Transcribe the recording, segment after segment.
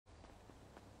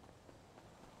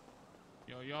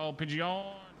Yo, Pigeon.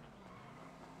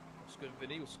 What's good,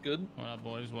 Vinny? What's good? What up,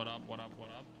 boys? What up? What up? What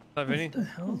up? What's up, Vinny? What the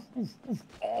hell?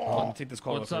 Oh, take this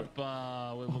call. What's up?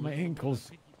 My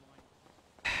ankles.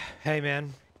 Hey,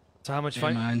 man. So how much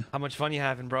fun? Man. How much fun you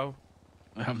having, bro?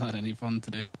 I haven't had any fun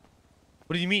today.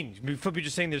 What do you mean? Flip, you're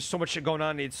just saying there's so much shit going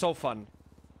on. It's so fun.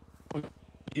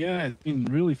 Yeah, it's been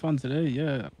really fun today.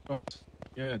 Yeah,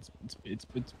 yeah, it's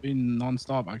been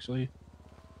non-stop actually.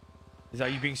 Are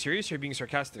you being serious or are you being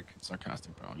sarcastic?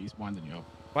 Sarcastic, bro. He's winding you up.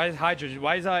 Why is Hydra?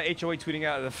 Why is HOA tweeting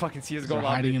out the fucking CS:GO They're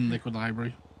lobby? hiding in Liquid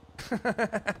Library.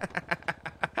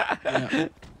 Yeah.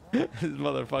 These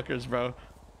motherfuckers, bro.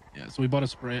 Yeah, so we bought a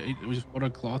spray. We just bought a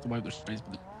cloth to wipe their sprays.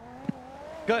 But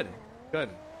Good, good.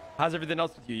 How's everything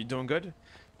else with you? You doing good?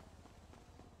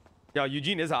 Yo,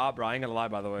 Eugene is a op, bro. I ain't gonna lie,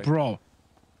 by the way. bro,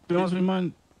 to be honest with you,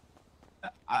 man,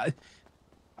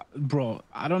 bro,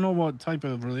 I don't know what type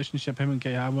of relationship him and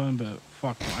Kay have, man, but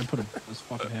fuck, I put his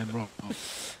fucking head, bro.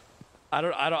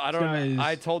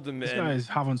 I told him, This guy is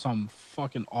having some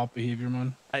fucking op behavior,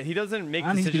 man. He doesn't make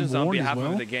And he's been decisions on warned as behalf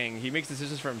well. of the gang. He makes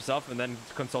decisions for himself and then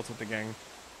consults with the gang.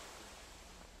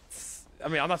 I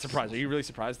mean, I'm not surprised. Are you really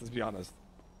surprised? Let's be honest.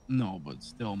 No, but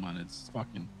still, man, it's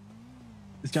fucking.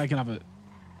 This guy can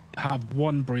have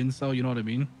one brain cell. You know what I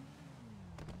mean?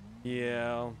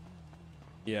 Yeah.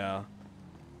 Yeah.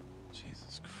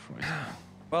 Jesus Christ,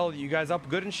 Well, you guys up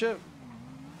good and shit?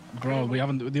 bro. We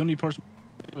haven't. The only person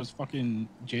was fucking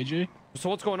JJ. So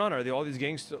what's going on? Are they all these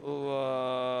gangs still?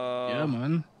 Yeah,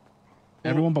 man.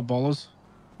 Everyone but Ballas.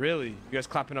 Really? You guys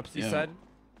clapping up Seaside?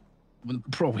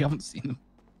 Bro, we haven't seen them.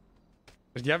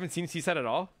 But you haven't seen Seaside at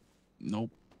all? Nope.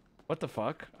 What the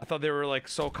fuck? I thought they were like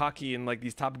so cocky and like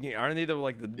these top gang. Aren't they the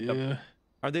like Yeah.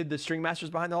 Are they the string masters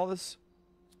behind all this?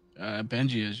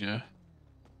 Benji is, yeah.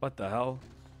 What the hell?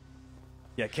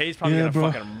 Yeah, Kay's probably Yeah, gonna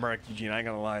bro. fucking murk Eugene. I ain't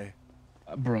gonna lie.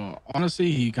 Bro,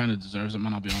 honestly, he kind of deserves it,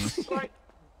 man. I'll be honest.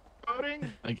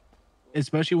 Like,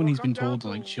 especially when he's been told to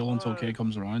like chill until Kay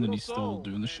comes around, and he's still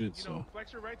doing the shit. So,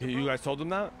 You guys told him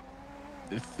that?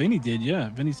 if Vinny did, yeah.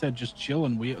 Vinny said just chill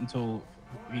and wait until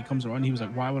he comes around. He was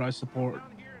like, "Why would I support?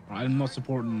 I'm not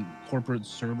supporting corporate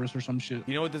service or some shit."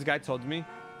 You know what this guy told me?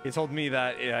 He told me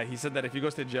that he said that if he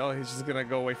goes to jail, he's just gonna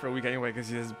go away for a week anyway because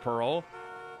he has parole,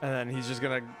 and then he's just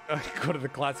gonna go to the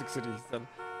classic city.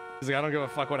 He's like, I don't give a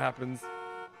fuck what happens.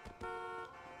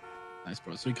 Nice,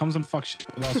 bro. So he comes and fucks shit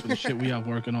with us with the shit we have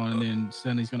working on, and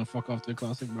then he's gonna fuck off to the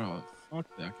classic, bro. Fuck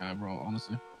that guy, bro.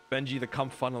 Honestly. Benji the cum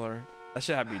funneler. That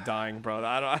shit had me dying, bro.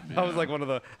 That was like one of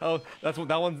the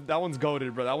that one's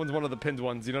goated, bro. That one's one of the pinned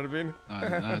ones. You know what I mean?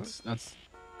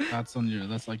 That's on your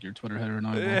like your Twitter header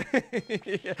now. Bro.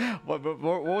 Yeah. What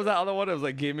was that other one? It was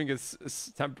like gaming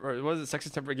is temporary. What was it? Sex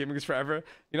is temporary. Gaming is forever.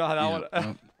 You know how that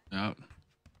one? Yeah.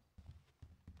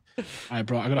 All right,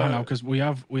 bro. I gotta hang out because we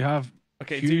have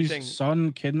Okay, do your thing. Hugh's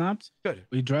son kidnapped. Good.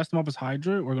 We dressed him up as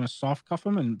Hydra. We're gonna soft cuff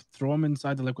him and throw him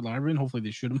inside the Liquid Library, and hopefully they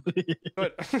shoot him. Good.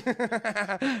 We're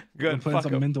Good. playing Fuck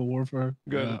some 'em. mental warfare.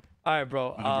 Good. Yeah. All right,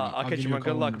 bro. I'll catch give you, a man. Good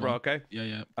call luck, in, bro. Okay. Yeah.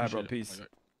 All right, bro. Appreciate it. Peace. Bye.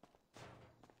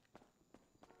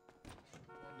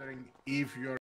 Wondering if you're